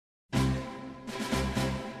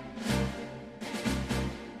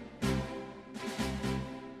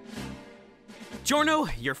Giorno,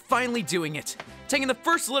 you're finally doing it. Taking the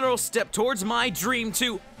first literal step towards my dream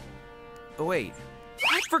to... Oh, wait.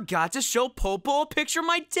 I forgot to show Polpo a picture of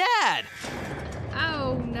my dad.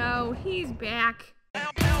 Oh no, he's back.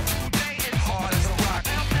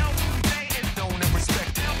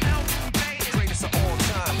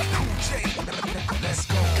 Let's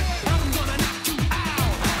go.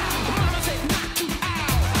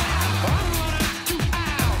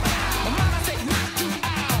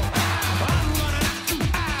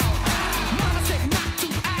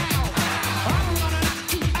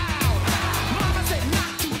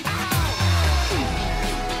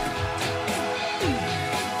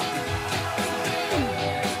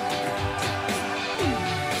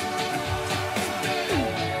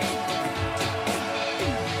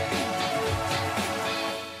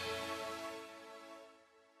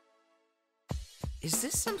 Is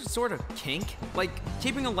this some sort of kink? Like,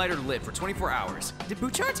 keeping a lighter lit for 24 hours. Did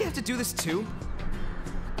Bucciarati have to do this too?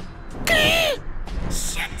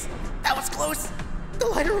 Shit! That was close! The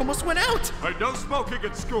lighter almost went out! Hey, no smoking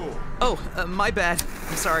at school! Oh, my bad.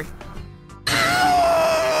 I'm sorry.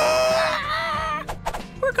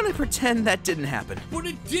 We're gonna pretend that didn't happen. But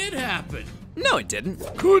it did happen! No, it didn't.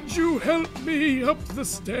 Could you help me up the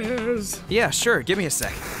stairs? Yeah, sure. Give me a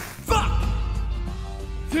sec. Fuck!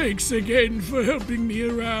 Thanks again for helping me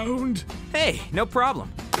around. Hey, no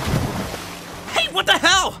problem. Hey, what the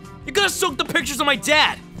hell? You're gonna soak the pictures of my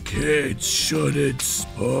dad! Kids shouldn't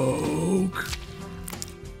smoke.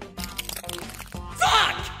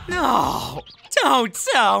 Fuck! No! Don't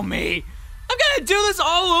tell me! I'm gonna do this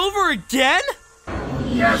all over again?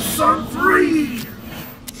 Yes, on 3!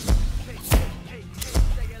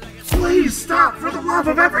 Please stop, for the love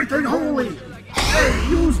of everything holy! Hey,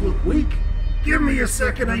 yous look weak. Give me a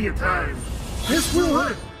second of your time. This will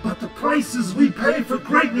hurt, but the prices we pay for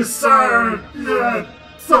greatness are...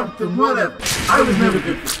 something, whatever. I was never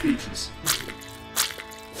good for speeches.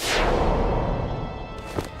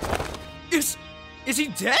 Is he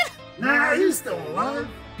dead? Nah, he's still alive.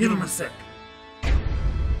 Give him a sec.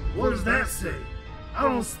 What does that say? I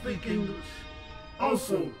don't speak English.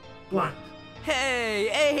 Also, blind.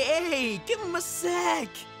 Hey, give him a sec.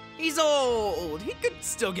 He's old. He could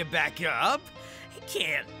still get back up. He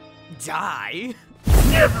can't die.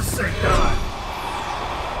 Never say die.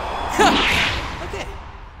 Okay,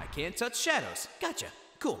 I can't touch shadows. Gotcha.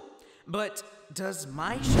 Cool. But does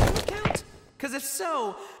my shadow count? Because if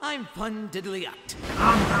so, I'm fun diddly out.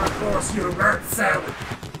 I'm gonna force you to rat salad.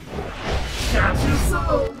 Got your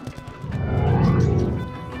soul.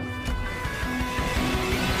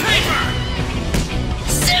 Paper!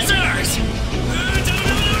 Scissors!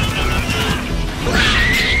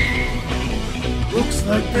 Looks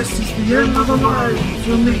like this is the end of the line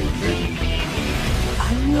for me.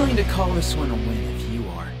 I'm willing to call this one a win if you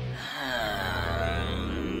are.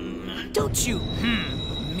 Don't you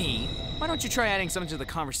me. Why don't you try adding something to the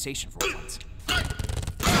conversation for once?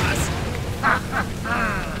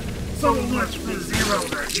 So much for Zero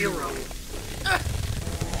the hero.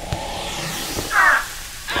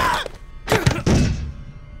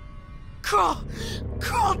 Crawl,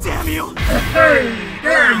 damn you! Hey,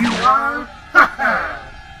 there you are!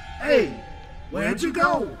 Hey, where'd you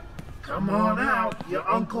go? Come on out, your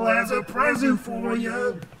uncle has a present for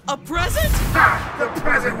you. A present? Ha! The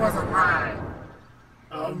present was a lie.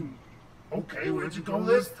 Okay, where'd you go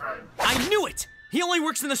this time? I knew it! He only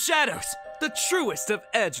works in the shadows! The truest of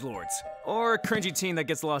edgelords. Or a cringy teen that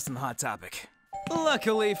gets lost in the hot topic.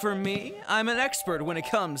 Luckily for me, I'm an expert when it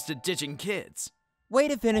comes to ditching kids. Way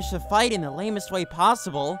to finish the fight in the lamest way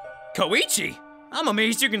possible. Koichi! I'm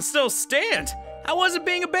amazed you can still stand! How was it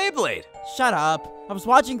being a Beyblade? Shut up. I was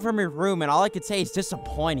watching from your room and all I could say is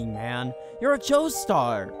disappointing, man. You're a Joe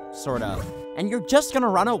star, sort of. And you're just gonna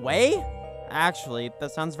run away? Actually,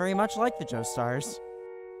 that sounds very much like the Joe stars.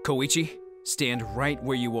 Koichi, stand right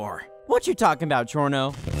where you are. What you talking about,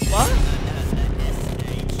 Giorno? What?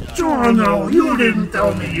 Giorno, you didn't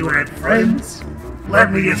tell me you had friends.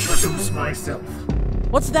 Let me introduce myself.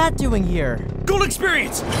 What's that doing here? Gold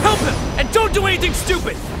experience! Help him! And don't do anything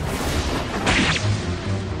stupid!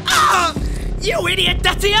 Ah! You idiot!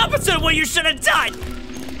 That's the opposite of what you should have done!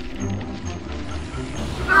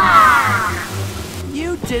 Ah!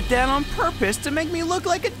 You did that on purpose to make me look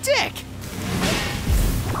like a dick!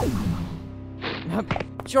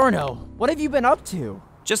 Giorno, what have you been up to?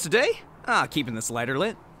 Just a day? Keeping this lighter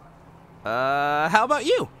lit. How about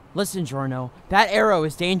you? Listen, Giorno, that arrow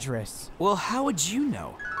is dangerous. Well, how would you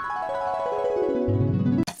know?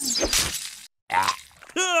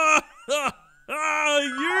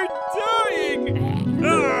 You're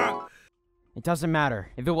dying! It doesn't matter.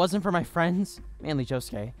 If it wasn't for my friends, mainly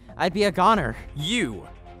Josuke, I'd be a goner. You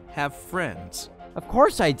have friends. Of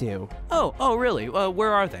course I do. Oh, really?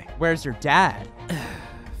 Where are they? Where's your dad?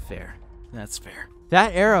 Fair. That's fair.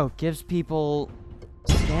 That arrow gives people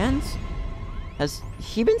scans? Has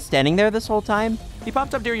he been standing there this whole time? He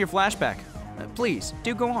popped up during your flashback. Please,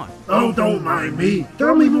 do go on. Oh, don't mind me.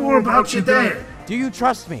 Tell me more about your dad. Do you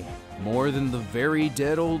trust me? More than the very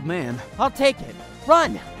dead old man. I'll take it.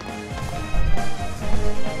 Run!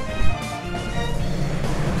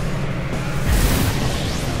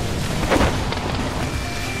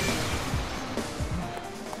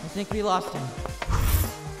 I think we lost him.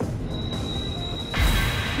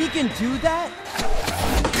 He can do that?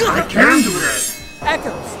 I can do that.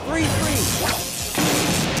 Echoes,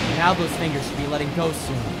 3-3. Now those fingers should be letting go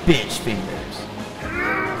soon. Bitch fingers.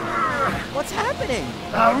 What's happening?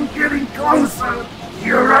 I'm getting closer.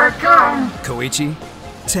 Here I come. Koichi,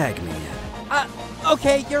 tag me in.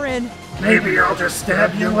 Okay, you're in. Maybe I'll just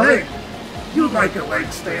stab your leg. You like a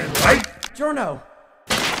leg stand, right? Giorno.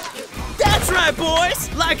 That's right, boys!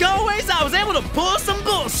 Like always, I was able to pull some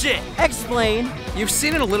bullshit! Explain. You've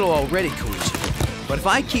seen it a little already, Koichi. But if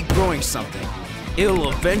I keep growing something,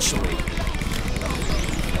 it'll eventually...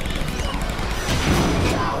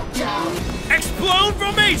 explode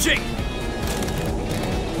from aging!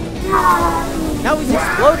 Now he's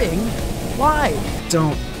exploding. Why?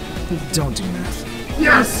 Don't do math.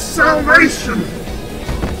 Yes, salvation!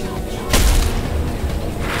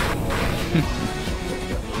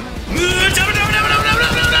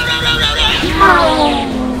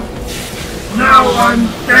 Now I'm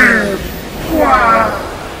dead!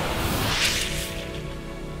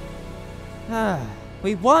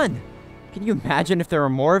 We won. Can you imagine if there were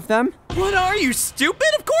more of them? What are you, stupid?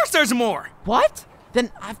 Of course there's more! What?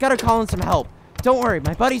 Then I've got to call in some help. Don't worry,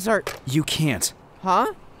 my buddies are... You can't.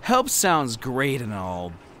 Huh? Help sounds great and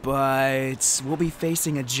all, but we'll be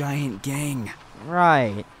facing a giant gang.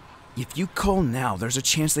 Right. If you call now, there's a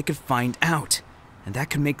chance they could find out. And that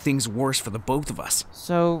could make things worse for the both of us.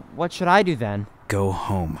 So, what should I do then? Go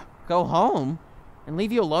home. Go home? And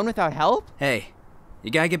leave you alone without help? Hey,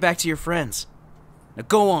 you gotta get back to your friends. Now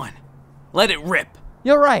go on. Let it rip.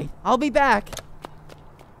 You're right. I'll be back.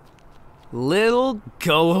 Little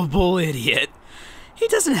gullible idiot. He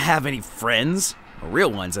doesn't have any friends. Or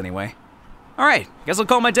real ones, anyway. Alright, guess I'll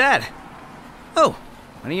call my dad. Oh,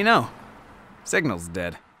 what do you know? Signal's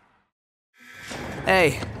dead.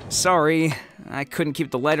 Hey, sorry. I couldn't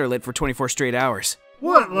keep the lighter lit for 24 straight hours.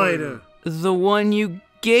 What lighter? The one you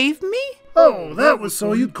gave me? Oh, that was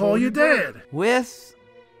so you'd call your dad. With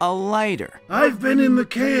a lighter. I've been in the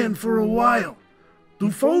can for a while.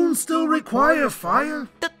 Do phones still require fire?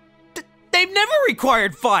 They've never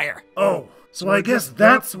required fire! Oh, so I guess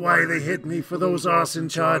that's why they hit me for those arson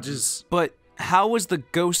charges. But how was the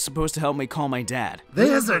ghost supposed to help me call my dad?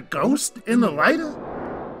 There's a ghost in the lighter?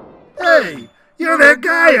 Hey, you're that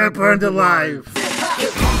guy I burned alive.